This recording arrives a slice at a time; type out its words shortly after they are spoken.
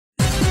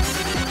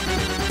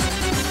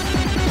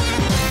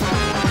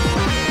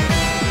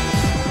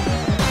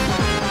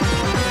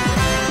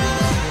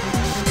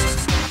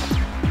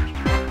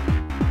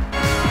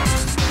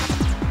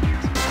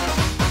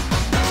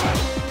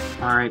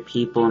Alright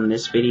people, in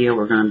this video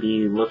we're going to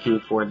be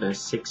looking for the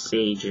 6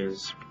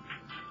 sages.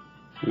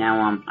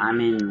 Now I'm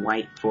in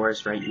White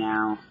Forest right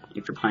now.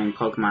 If you're playing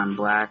Pokemon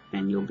Black,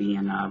 then you'll be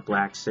in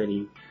Black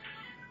City.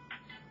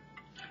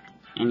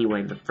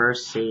 Anyway, the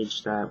first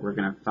sage that we're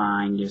going to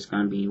find is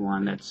going to be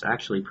one that's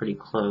actually pretty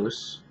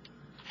close.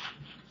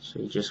 So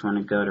you just want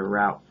to go to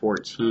Route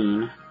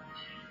 14.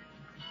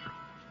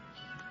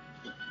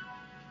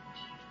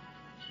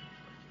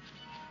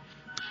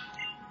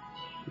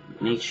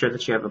 Make sure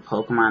that you have a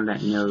Pokemon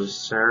that knows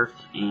Surf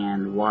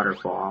and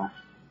Waterfall.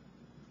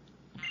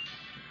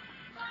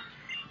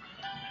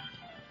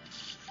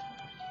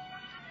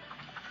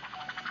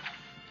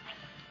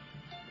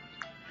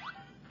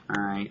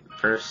 Alright,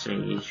 first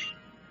sage,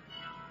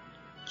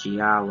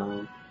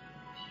 Giallo.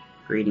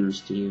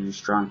 Greetings to you,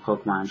 strong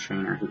Pokemon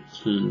trainer who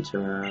came to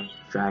a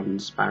Dragon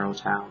Spiral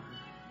Tower.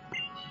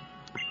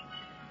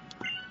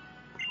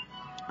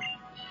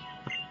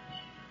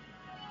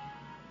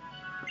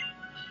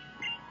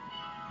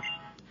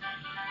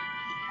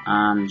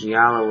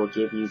 Giallo will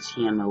give you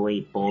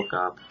TM08 Bulk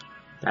Up.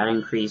 That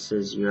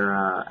increases your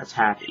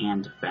attack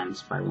and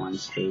defense by 1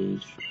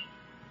 stage.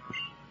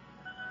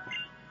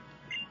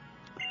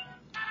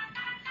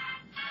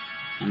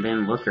 And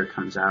then Looker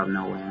comes out of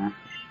nowhere.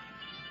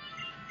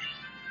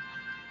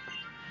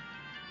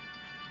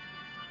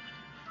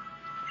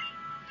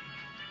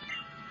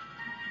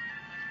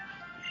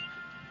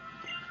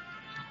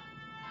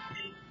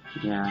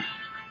 Yeah.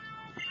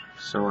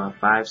 So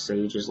 5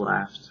 sages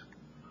left.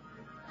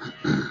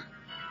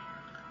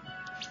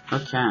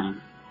 Okay.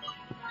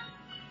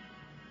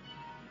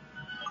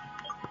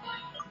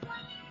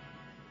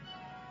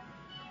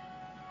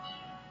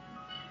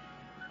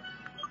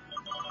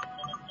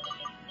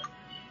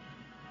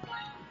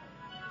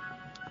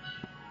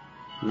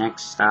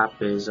 Next stop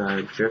is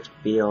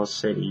Driftville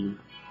City.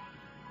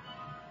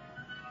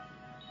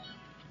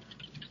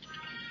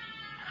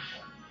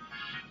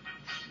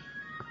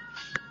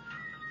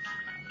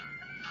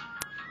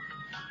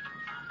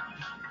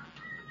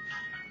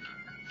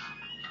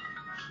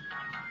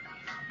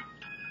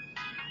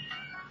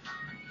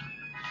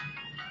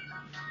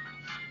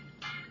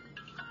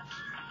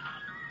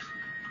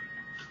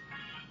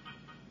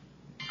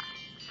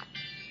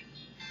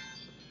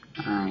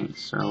 Alright,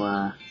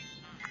 so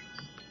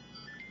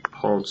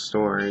cold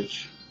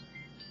storage.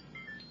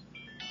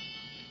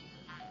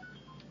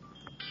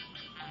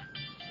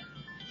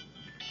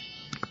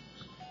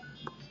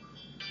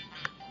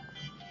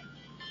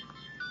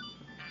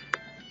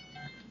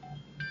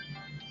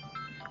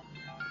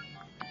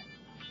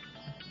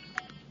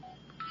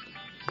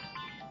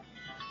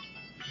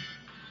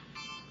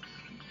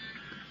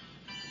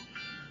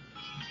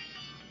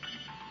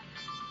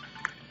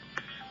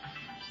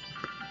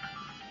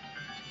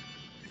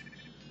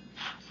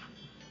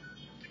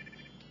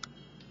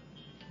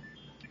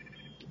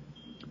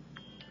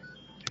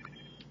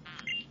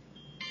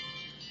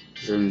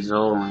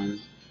 Zenzolan.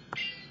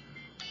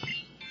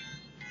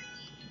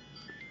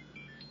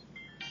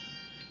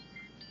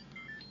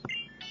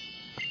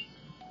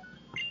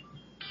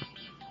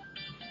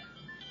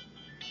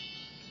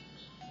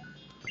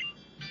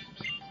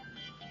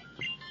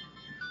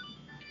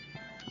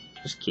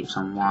 Just keeps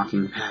on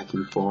walking back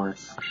and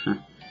forth.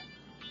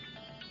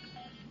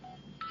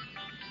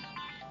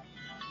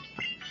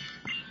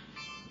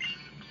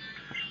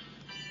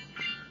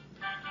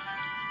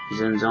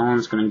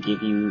 Zenzolan's going to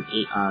give you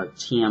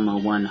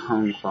TM01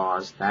 Hone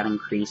Claws. That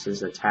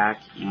increases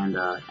attack and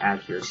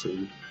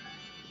accuracy.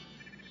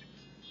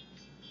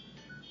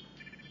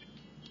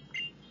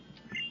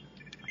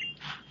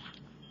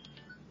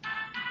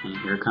 And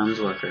here comes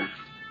Looker.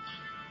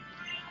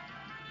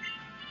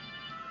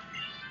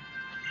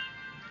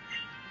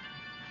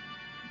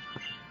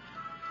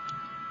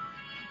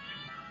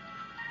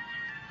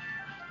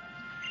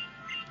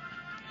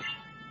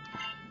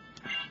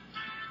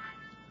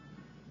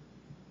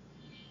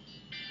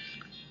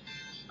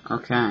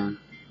 Okay.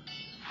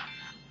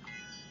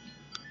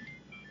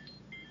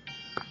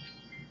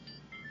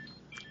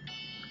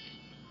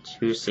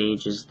 Two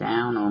sages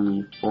down,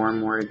 only 4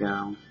 more to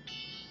go.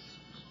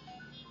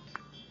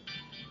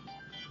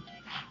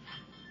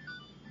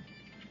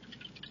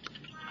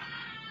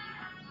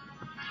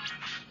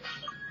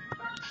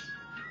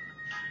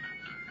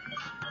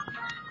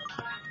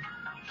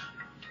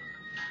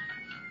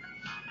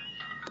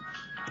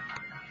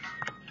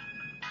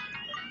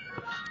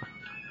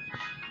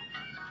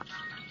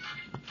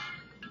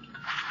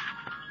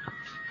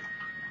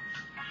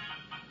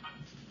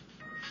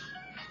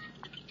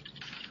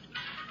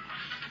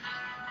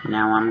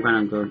 Now I'm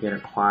gonna go get a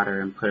Quatter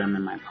and put him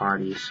in my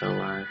party,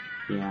 so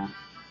yeah.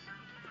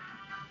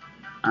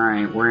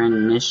 Alright, we're in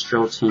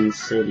Mistralton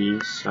City,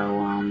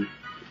 so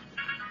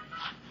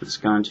let's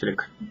go into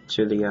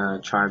the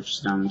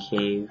Chargestone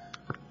Cave.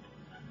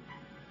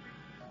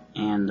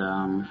 And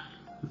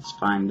let's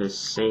find this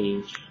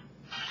sage.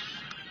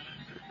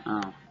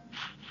 Oh.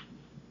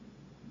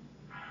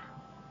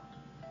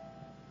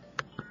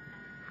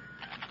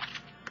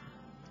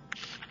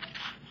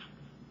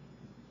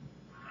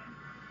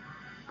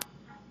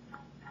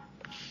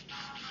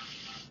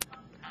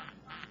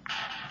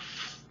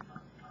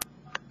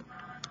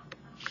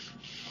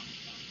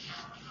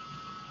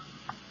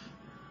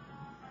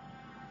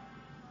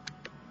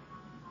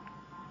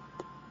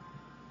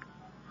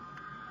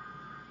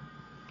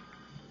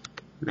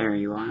 There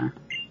you are.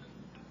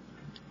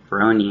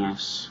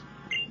 Bronius.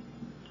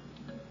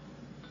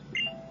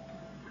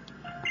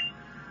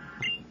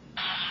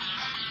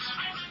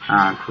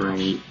 Ah,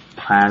 great.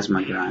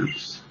 Plasma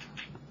guns.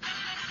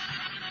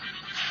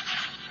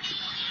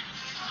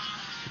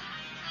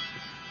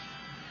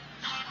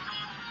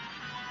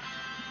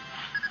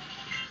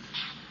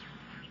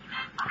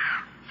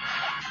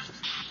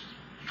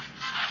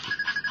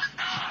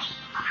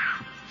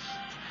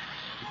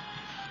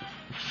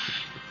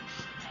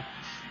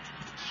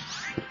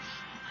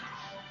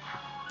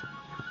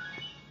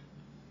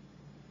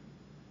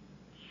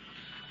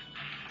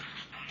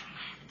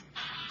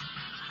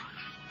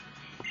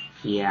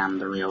 Yeah, I'm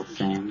the real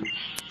thing.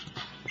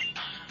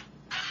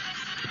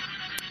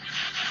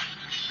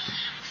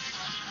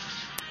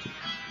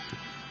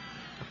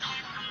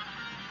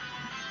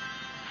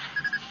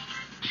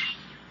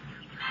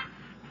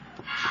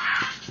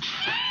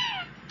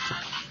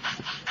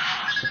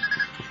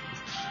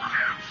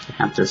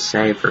 I have to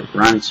say, for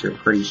grunts, you're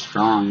pretty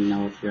strong, you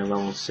know, with your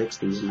level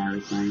 60s and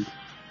everything.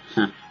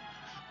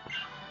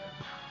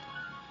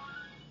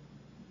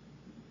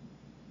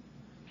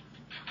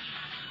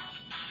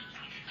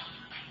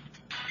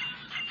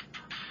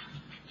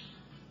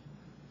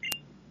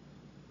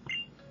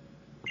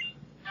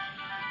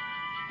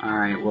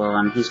 Alright,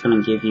 well, he's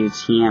gonna give you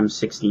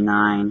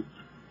TM69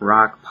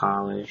 rock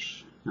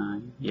polish.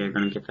 You're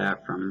gonna get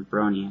that from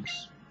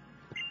Bronius.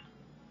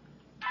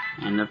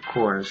 And of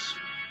course,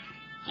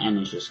 N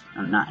is just,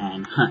 not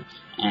N,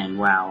 and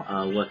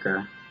wow,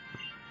 Looker.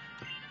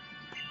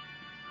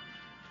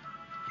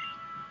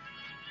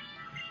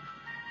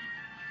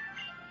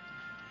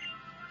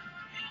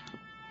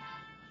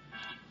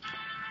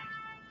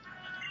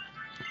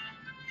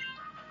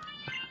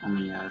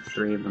 Only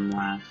 3 of them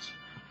left.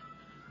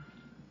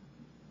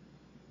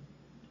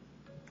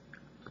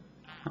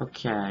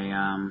 Okay,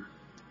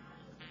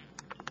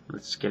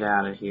 let's get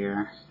out of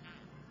here.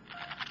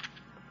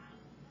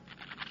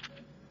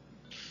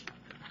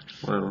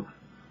 Whoa.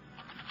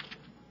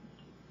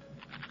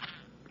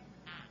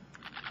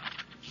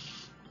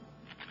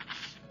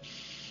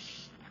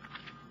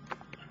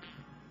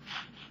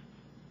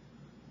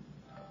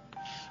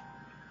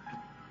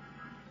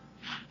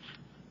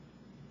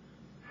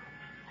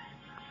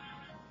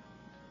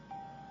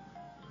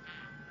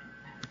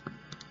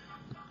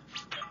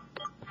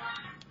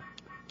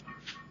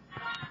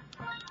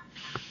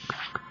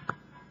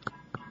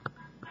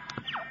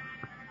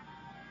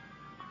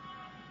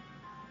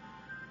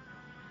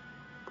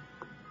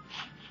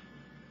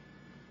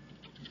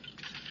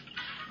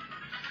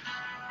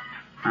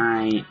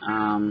 Alright,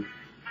 I'm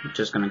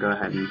just gonna go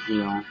ahead and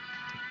heal.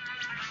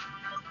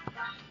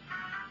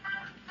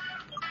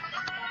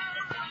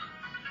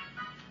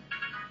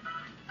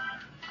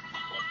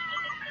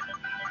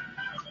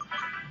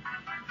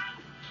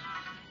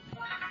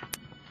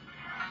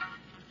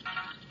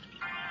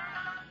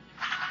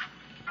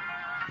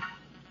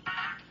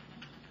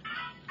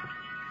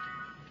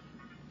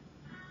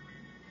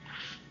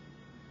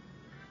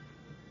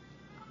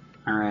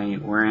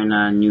 Alright, we're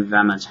in New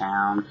Vema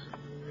town.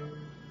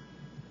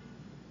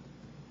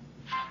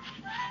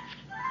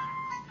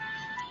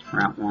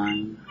 Route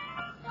 1.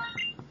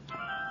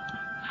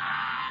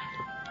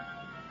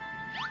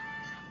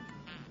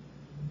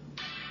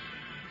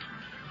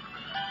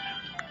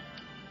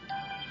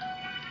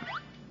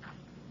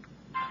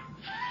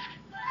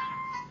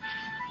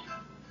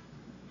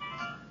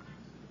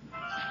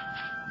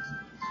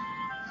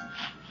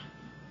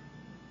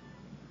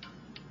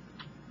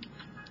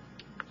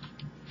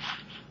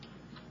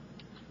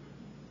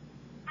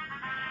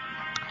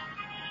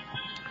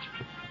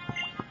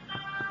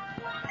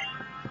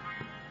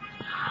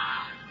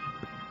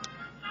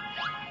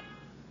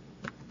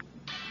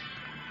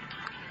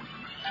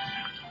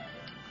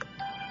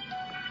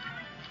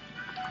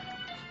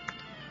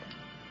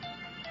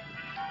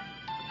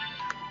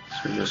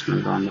 So we're just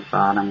gonna go on the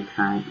bottom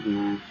current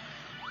here.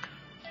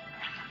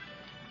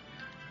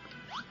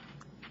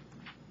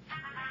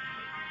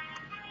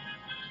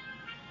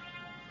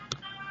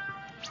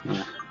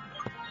 Yeah.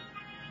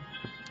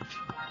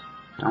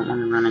 Don't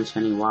want to run into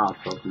any wild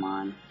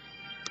Pokemon.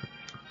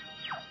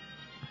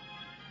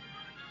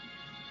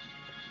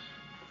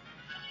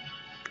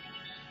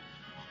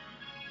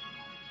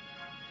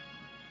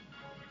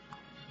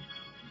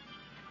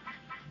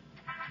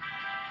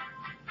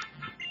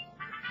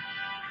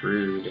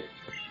 Rude.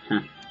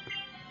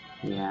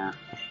 Yeah.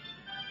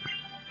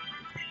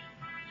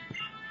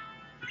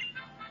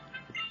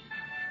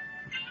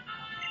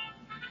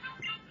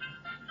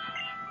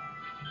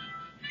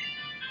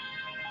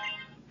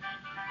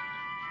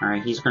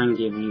 Alright, he's going to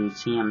give you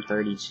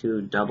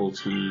TM32 Double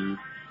Team.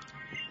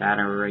 That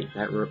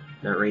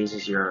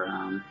raises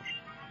your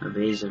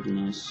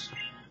evasiveness.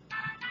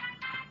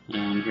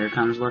 And here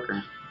comes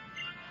Looker.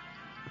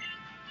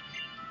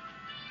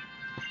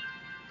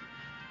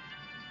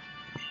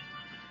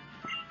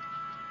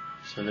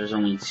 So there's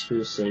only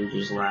 2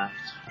 sages left.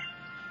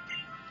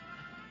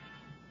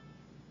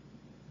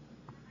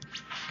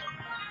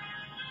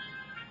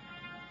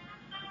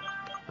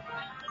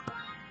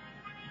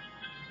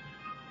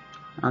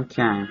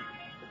 Okay.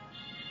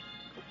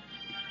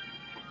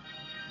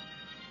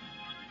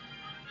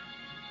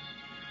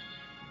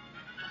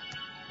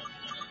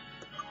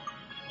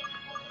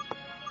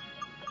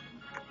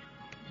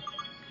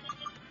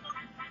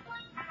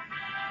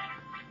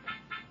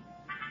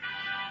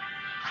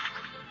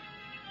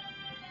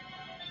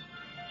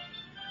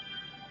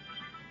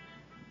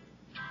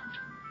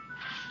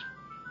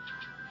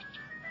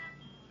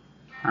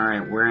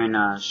 Alright, we're in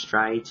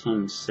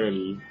Striaton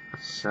City,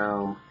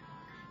 so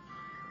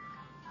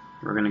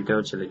we're gonna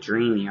go to the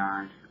Dream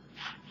Yard.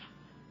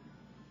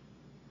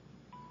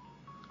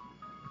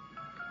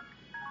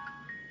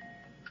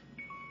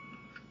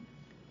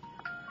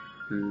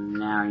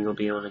 Now you'll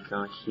be able to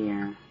go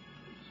here.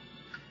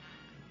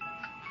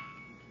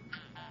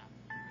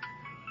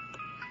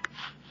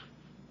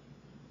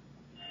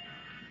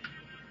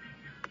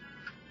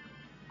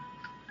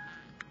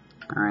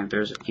 Alright,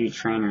 there's a few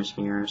trainers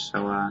here,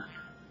 so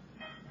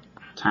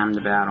time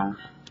to battle.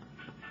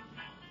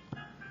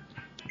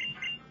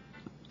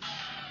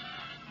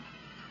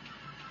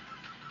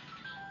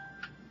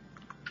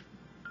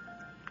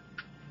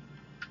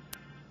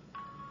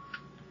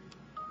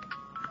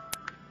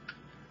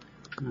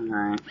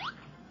 Alright.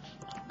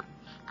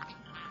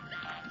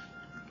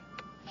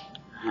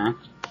 Huh?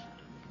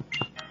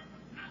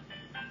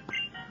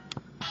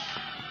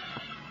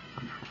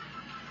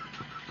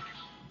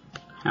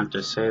 I have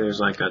to say,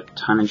 there's like a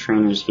ton of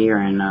trainers here,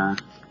 and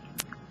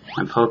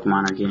my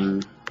Pokemon are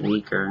getting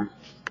weaker.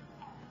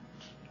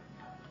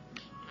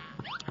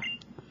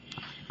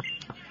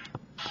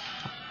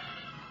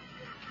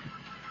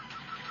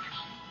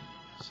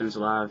 Since a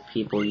lot of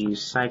people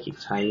use Psychic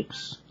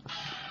types,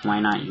 why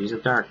not use a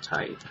Dark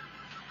type?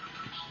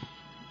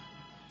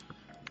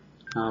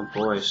 Oh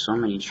boy, so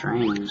many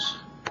trainers.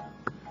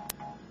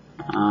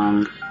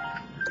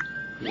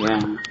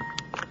 Yeah.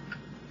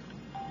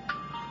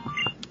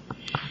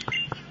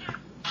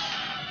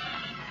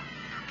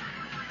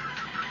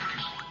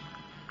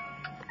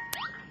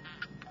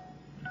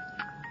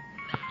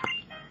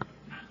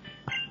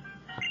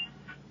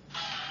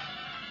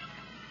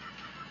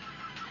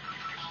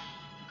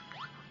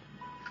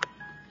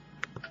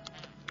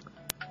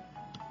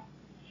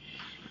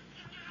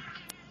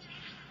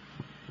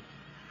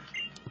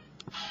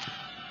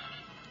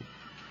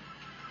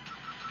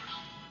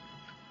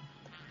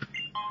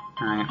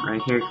 Alright,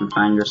 right here you can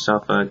find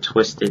yourself a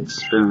Twisted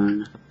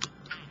Spoon.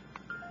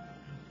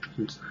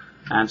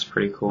 That's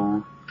pretty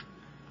cool.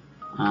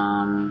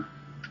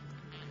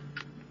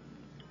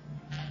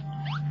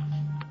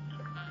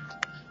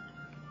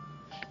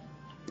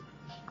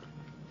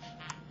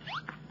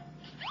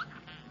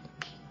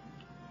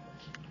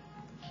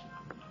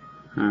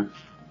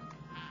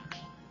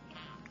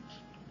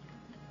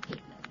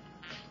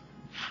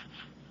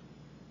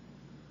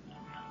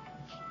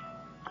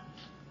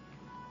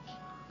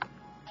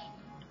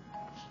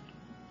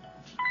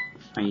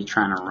 Are you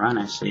trying to run,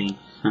 I see.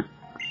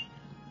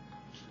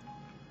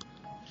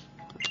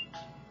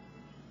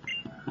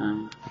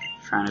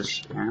 Trying to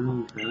scare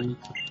me, really?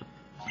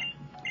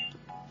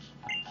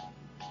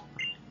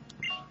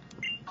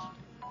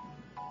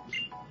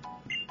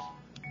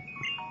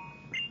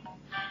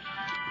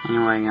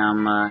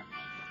 Anyway,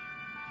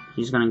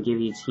 he's gonna give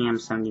you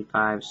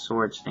TM75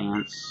 Sword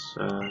Stance.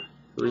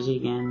 Who is he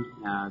again?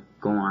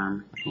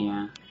 Gorm,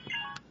 yeah.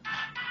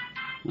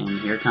 And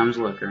here comes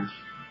Looker.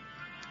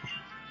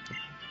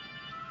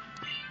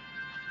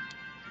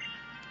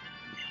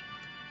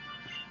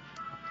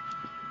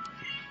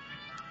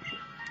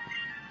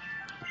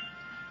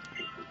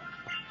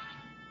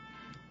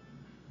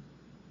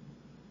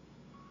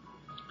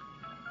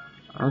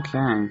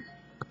 Okay.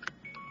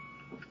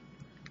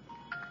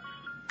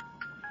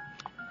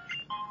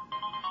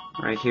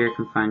 Right here you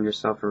can find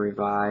yourself a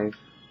Revive.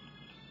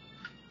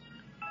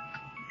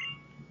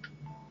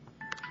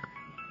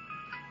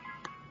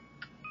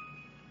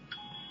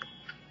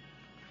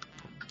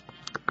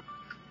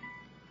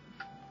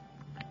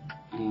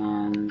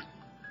 And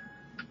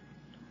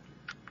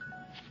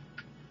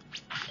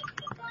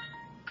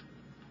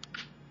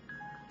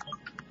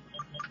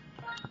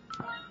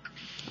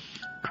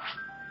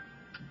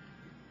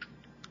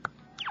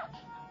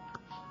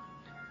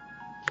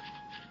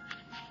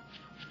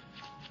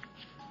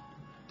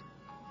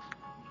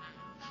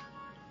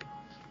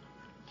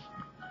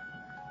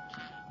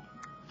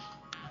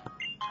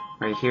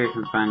right here you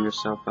can find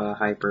yourself a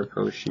Hyper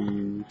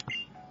Potion.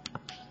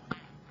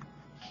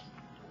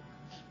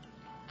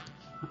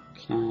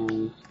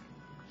 Okay.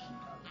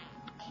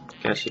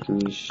 Guess you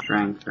can use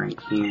Strength right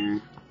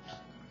here.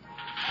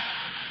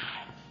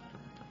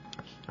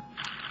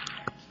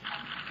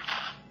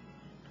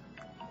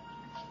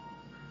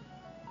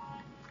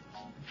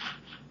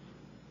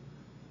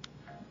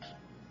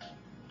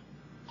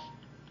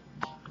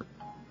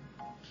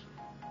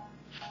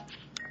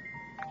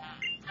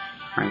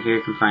 Right here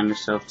you can find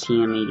yourself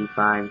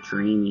TM85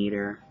 Dream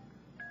Eater.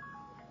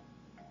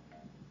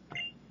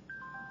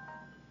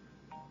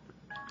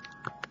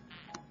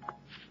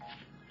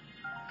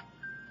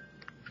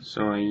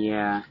 So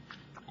yeah,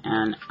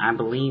 And I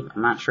believe,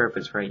 I'm not sure if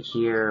it's right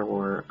here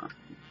or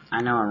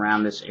I know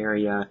around this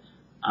area,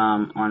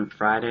 on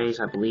Fridays,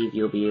 I believe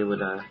you'll be able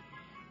to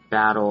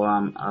battle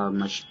a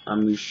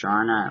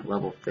Musharna at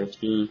level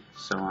 50,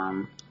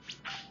 so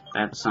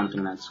that's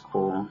something that's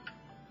cool.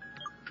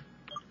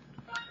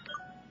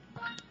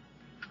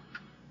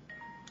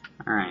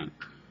 Alright.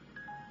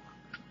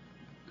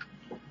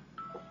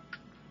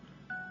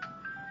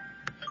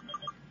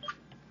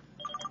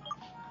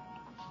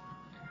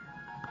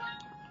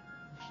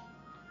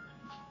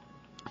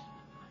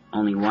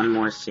 Only one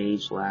more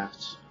sage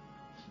left.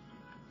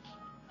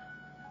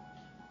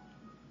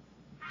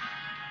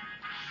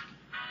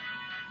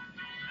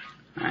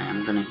 Alright,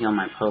 I'm gonna heal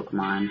my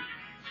Pokemon.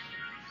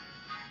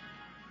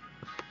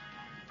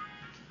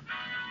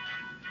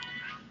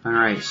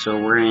 Alright,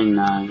 so we're in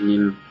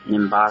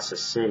Nimbasa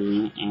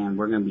City, and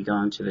we're gonna be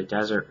going to the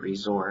Desert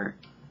Resort.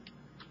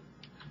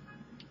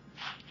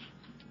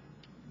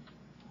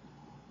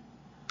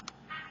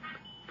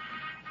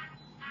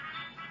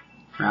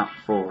 Route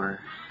 4.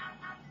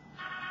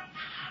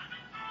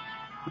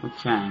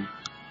 Okay.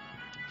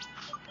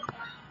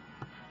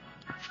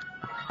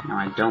 Now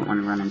I don't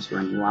want to run into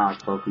any wild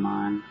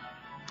Pokemon.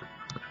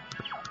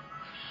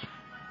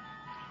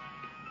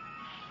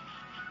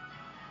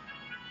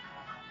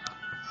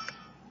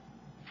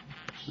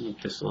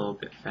 Make this a little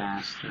bit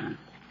faster.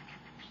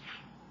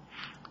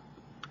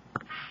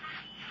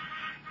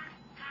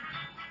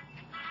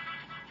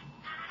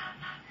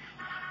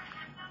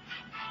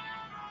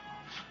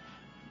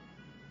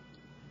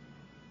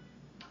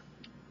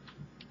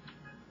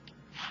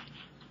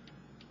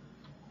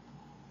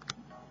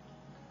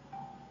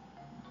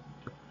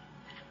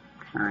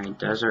 Alright,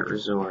 Desert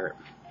Resort.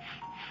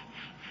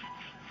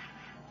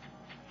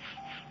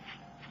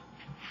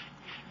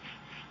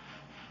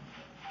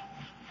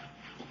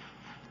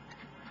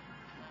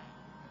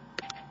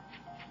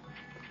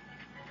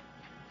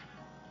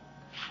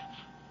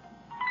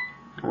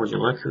 Would you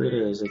look who it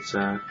is? It's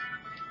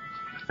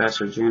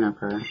Professor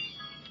Juniper.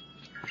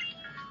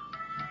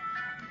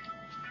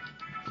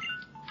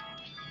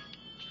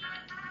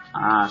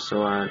 Ah,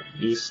 so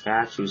these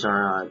statues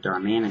are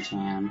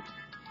Darmanitan.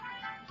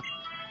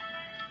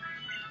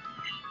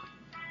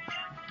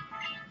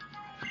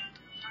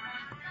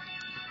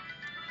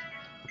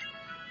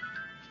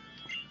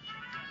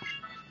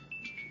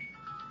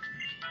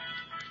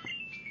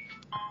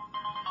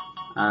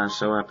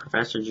 So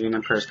Professor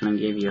Juniper is going to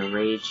give you a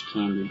Rage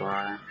Candy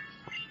Bar.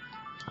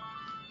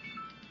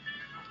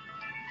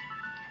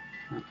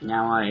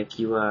 Now, if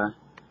you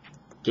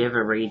give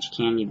a Rage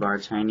Candy Bar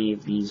to any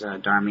of these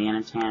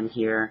Darmanitan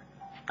here,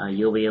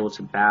 you'll be able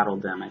to battle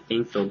them. I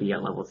think they'll be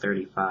at level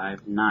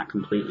 35. Not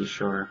completely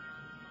sure.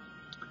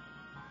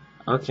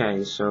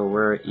 Okay, so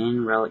we're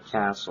in Relic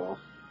Castle.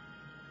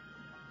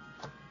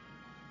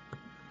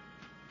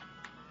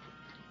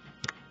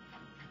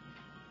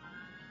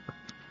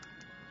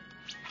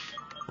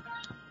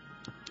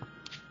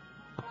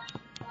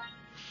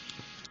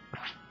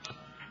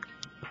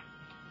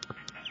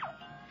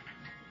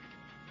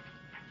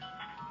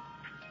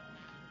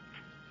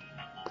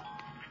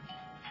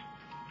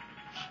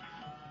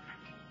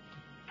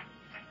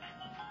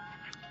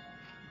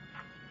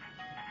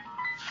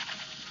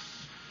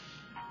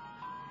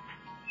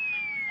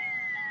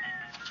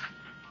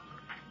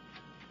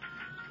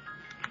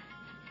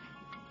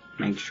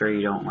 Make sure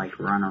you don't like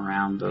run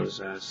around those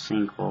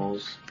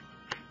sinkholes.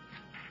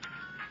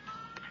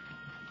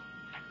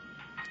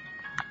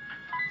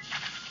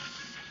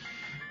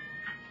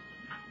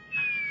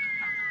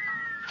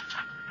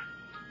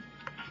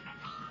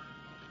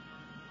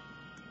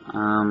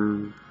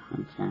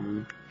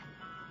 Okay.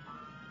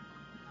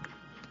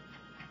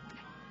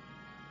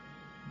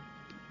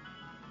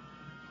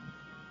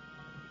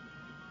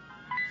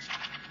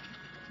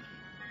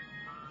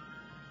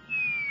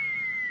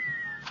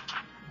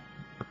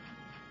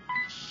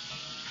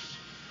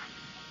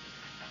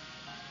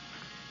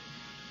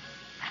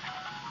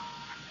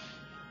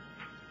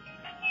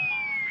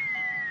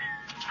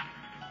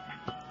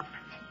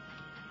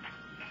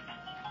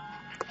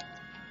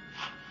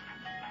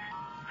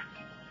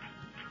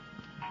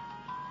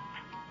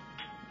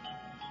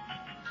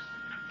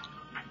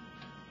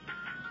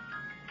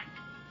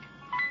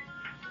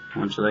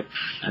 Once you look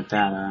at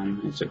that,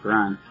 it's a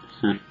grunt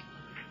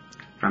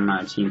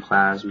from Team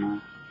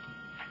Plasma.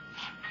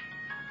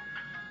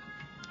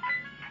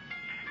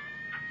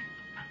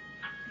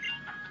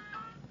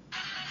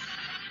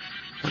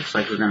 Looks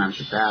like we're gonna have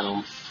to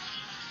battle.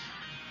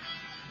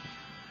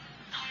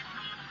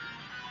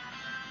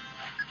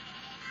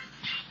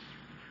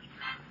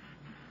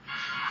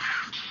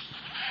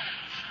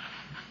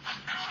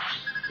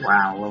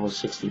 Wow, level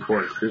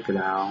 64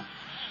 Crocodile.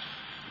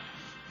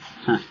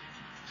 Huh.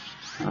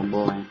 Oh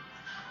boy.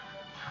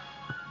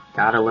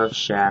 Gotta love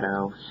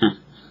Shadow.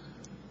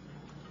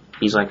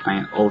 He's like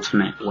my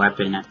ultimate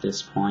weapon at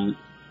this point.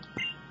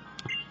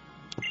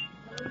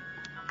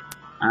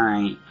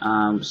 Alright,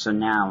 so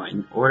now,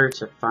 in order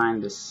to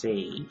find the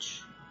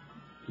sage,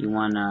 you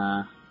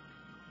wanna...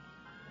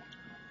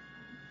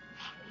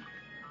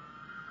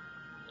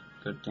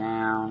 Go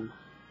down.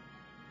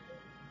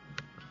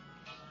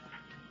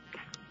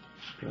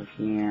 Go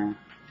here.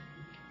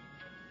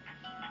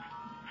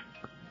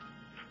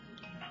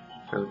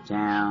 Go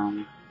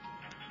down.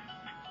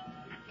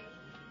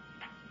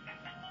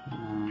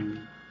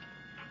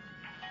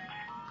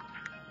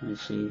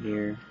 Let's see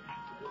here.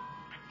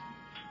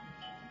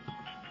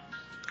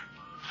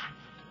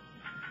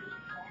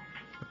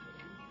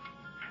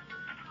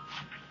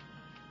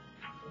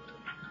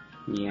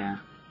 Yeah.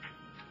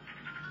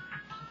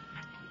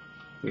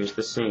 Here's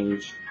the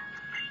sage.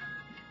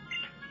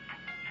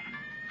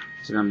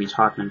 He's gonna be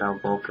talking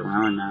about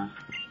Volcarona.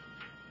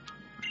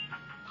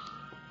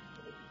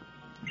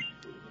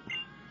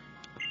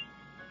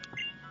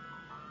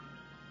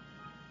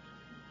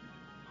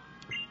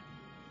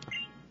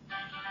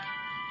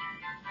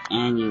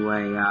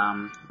 Anyway,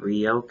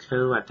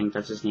 Ryoko, I think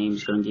that's his name,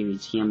 is going to give you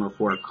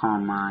TM04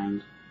 Calm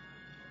Mind.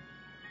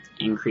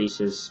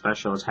 Increases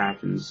special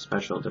attack and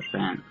special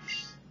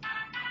defense.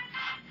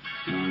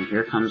 And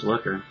here comes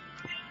Looker.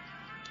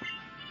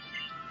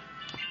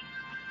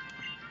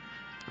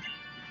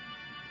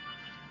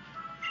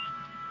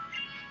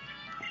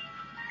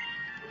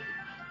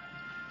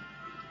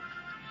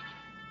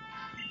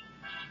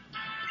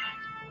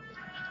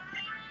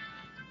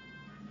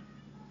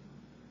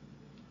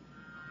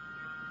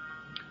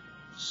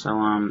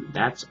 So,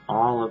 that's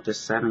all of the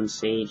 7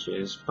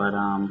 sages, but,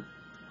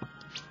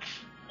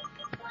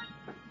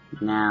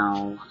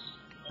 now,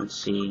 let's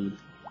see.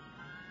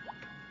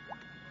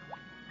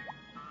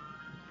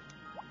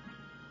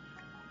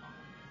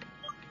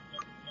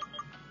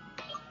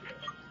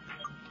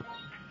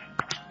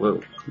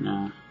 Whoa,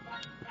 no.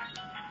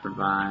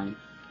 Revive.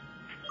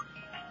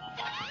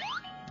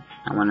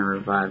 I want to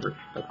revive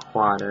a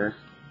Quater.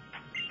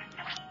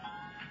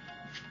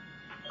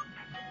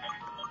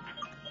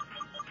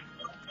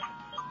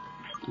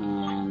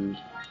 And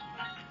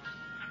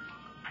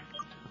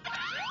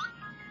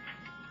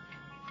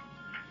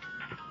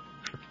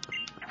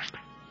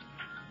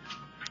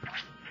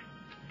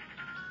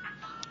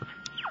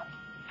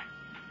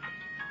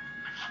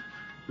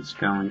let's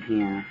go in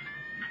here.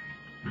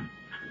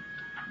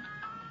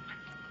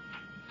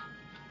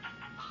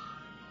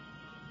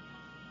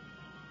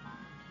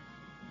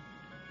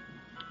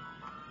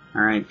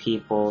 Alright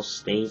people,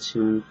 stay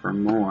tuned for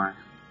more.